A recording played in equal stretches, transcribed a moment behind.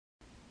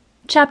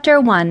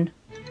Chapter 1.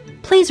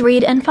 Please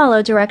read and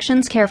follow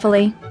directions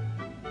carefully.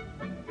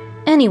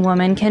 Any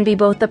woman can be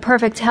both the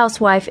perfect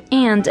housewife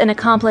and an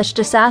accomplished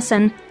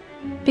assassin,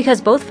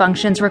 because both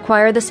functions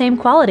require the same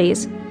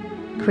qualities: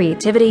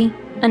 creativity,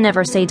 a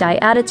never-say-die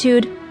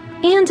attitude,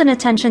 and an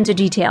attention to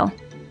detail,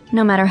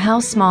 no matter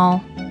how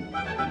small.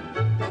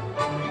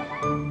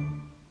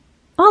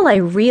 All I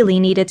really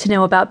needed to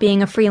know about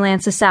being a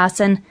freelance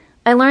assassin,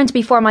 I learned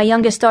before my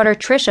youngest daughter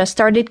Trisha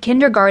started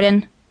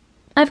kindergarten.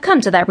 I've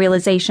come to that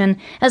realization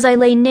as I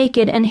lay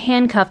naked and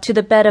handcuffed to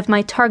the bed of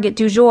my target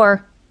du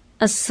jour,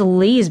 a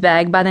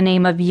sleazebag by the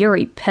name of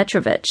Yuri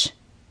Petrovich.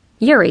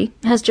 Yuri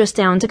has just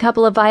downed a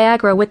couple of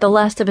Viagra with the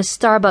last of his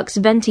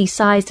Starbucks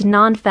venti-sized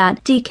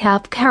non-fat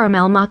decaf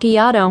caramel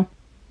macchiato.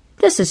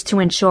 This is to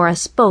ensure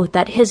us both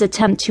that his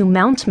attempt to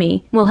mount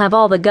me will have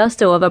all the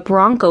gusto of a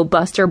bronco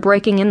buster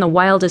breaking in the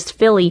wildest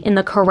filly in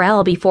the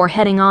corral before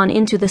heading on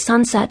into the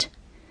sunset.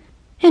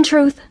 In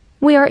truth,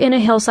 we are in a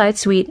hillside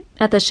suite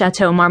at the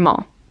Chateau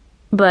Marmont.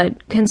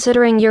 But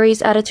considering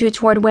Yuri's attitude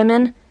toward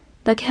women,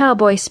 the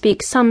cowboy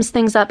speak sums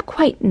things up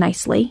quite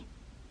nicely.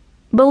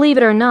 Believe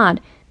it or not,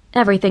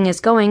 everything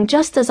is going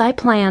just as I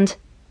planned,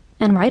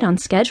 and right on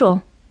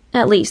schedule.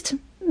 At least,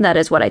 that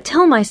is what I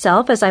tell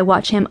myself as I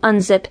watch him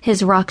unzip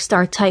his rock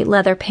star tight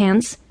leather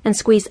pants and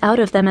squeeze out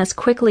of them as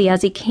quickly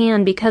as he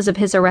can because of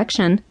his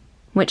erection,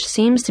 which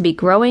seems to be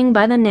growing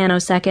by the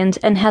nanosecond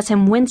and has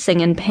him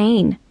wincing in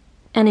pain.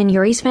 And in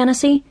Yuri's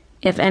fantasy,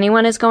 if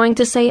anyone is going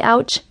to say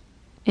ouch,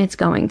 it's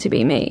going to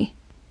be me.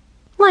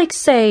 Like,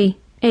 say,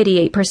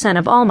 88%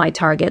 of all my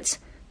targets,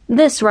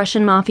 this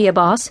Russian mafia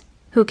boss,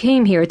 who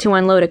came here to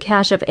unload a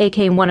cache of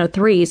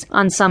AK-103s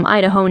on some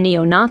Idaho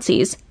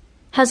neo-Nazis,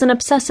 has an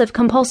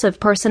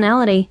obsessive-compulsive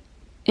personality.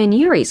 In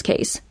Yuri's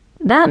case,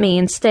 that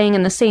means staying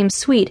in the same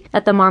suite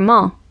at the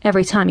Marmont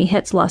every time he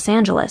hits Los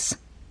Angeles.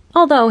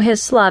 Although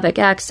his Slavic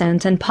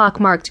accent and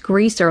pockmarked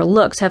greaser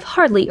looks have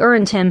hardly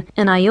earned him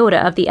an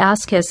iota of the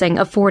ass-kissing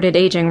afforded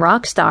aging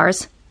rock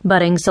stars,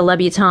 budding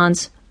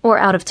celebutantes, or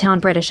out-of-town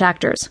British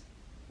actors.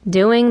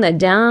 Doing the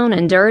down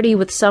and dirty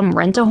with some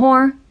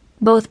rent-a-whore,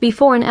 both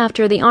before and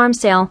after the arms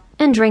sale,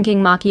 and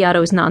drinking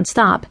macchiatos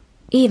non-stop,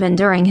 even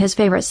during his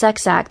favorite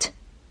sex act,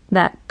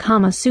 that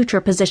Kama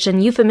Sutra position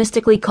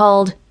euphemistically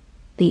called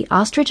the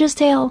ostrich's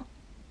tail?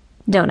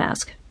 Don't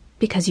ask,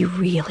 because you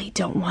really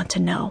don't want to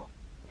know.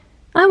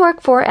 I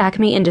work for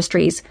Acme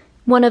Industries,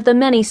 one of the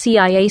many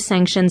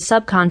CIA-sanctioned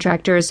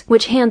subcontractors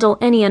which handle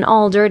any and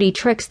all dirty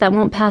tricks that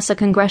won't pass a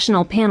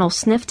congressional panel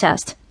sniff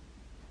test.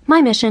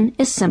 My mission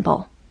is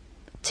simple.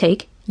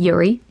 Take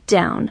Yuri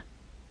down.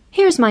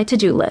 Here's my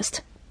to-do list.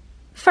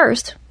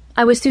 First,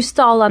 I was to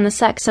stall on the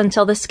sex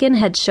until the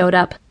skinheads showed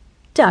up.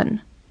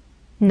 Done.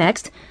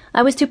 Next,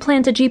 I was to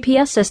plant a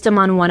GPS system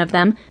on one of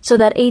them so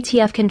that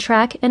ATF can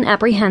track and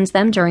apprehends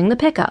them during the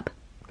pickup.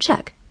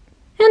 Check.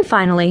 And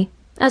finally,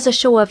 as a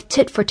show of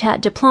tit-for-tat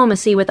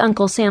diplomacy with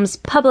Uncle Sam's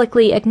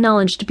publicly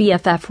acknowledged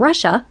BFF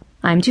Russia,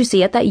 I'm to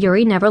see it that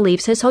Yuri never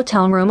leaves his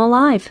hotel room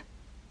alive.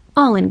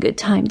 All in good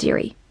time,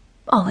 dearie.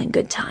 All in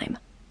good time.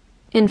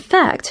 In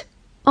fact,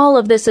 all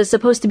of this is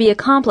supposed to be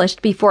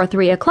accomplished before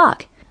 3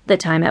 o'clock, the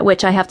time at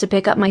which I have to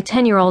pick up my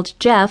 10-year-old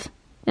Jeff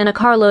and a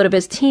carload of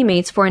his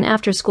teammates for an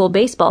after-school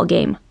baseball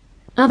game.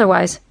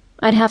 Otherwise,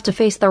 I'd have to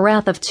face the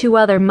wrath of 2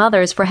 other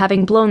mothers for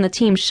having blown the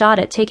team's shot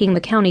at taking the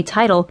county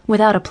title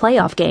without a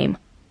playoff game.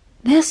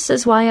 This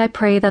is why I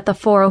pray that the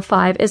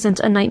 405 isn't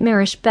a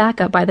nightmarish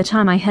backup by the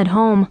time I head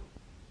home.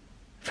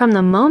 From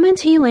the moment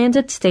he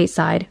landed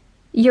stateside,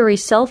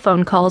 Yuri's cell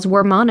phone calls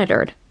were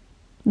monitored.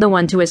 The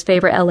one to his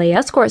favorite LA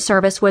escort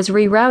service was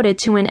rerouted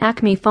to an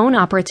Acme phone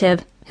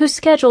operative who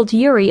scheduled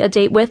Yuri a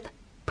date with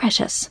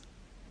Precious,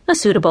 a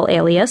suitable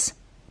alias,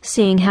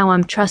 seeing how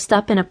I'm trussed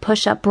up in a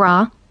push-up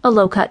bra, a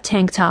low-cut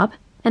tank top,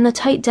 and the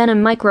tight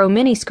denim micro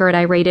miniskirt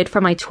I raided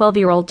from my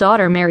 12-year-old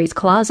daughter Mary's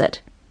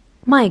closet.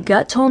 My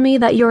gut told me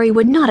that Yuri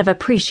would not have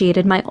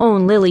appreciated my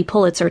own Lily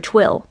Pulitzer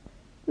twill.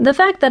 The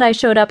fact that I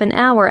showed up an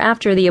hour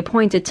after the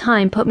appointed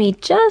time put me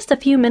just a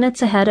few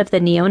minutes ahead of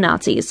the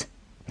neo-Nazis.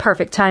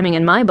 Perfect timing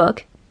in my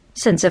book,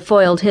 since it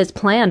foiled his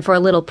plan for a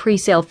little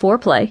pre-sale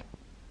foreplay.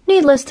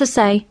 Needless to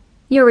say,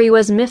 Yuri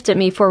was miffed at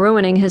me for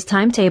ruining his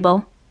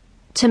timetable.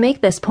 To make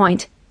this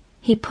point,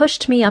 he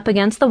pushed me up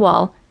against the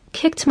wall,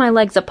 kicked my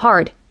legs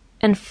apart,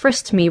 and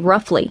frisked me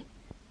roughly.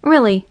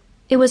 Really,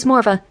 it was more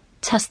of a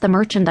test the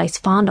merchandise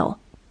fondle.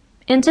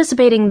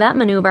 Anticipating that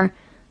maneuver,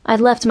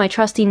 I'd left my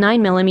trusty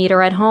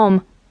 9mm at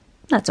home.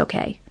 That's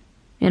okay.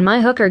 In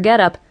my hooker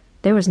getup,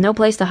 there was no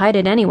place to hide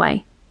it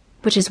anyway,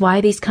 which is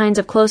why these kinds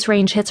of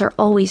close-range hits are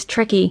always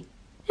tricky,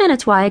 and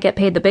it's why I get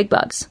paid the big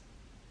bucks.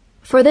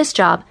 For this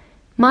job,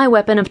 my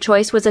weapon of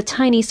choice was a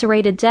tiny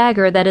serrated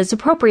dagger that is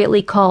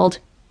appropriately called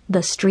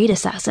the Street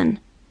Assassin.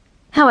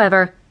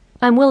 However,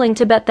 I'm willing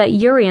to bet that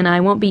Yuri and I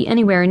won't be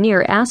anywhere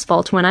near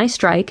asphalt when I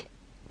strike,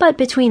 but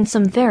between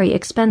some very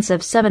expensive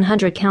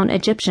 700-count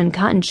Egyptian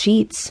cotton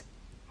sheets.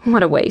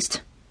 What a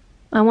waste.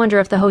 I wonder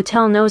if the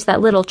hotel knows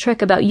that little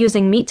trick about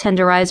using meat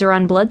tenderizer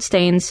on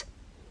bloodstains.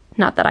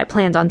 Not that I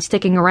planned on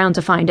sticking around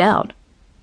to find out.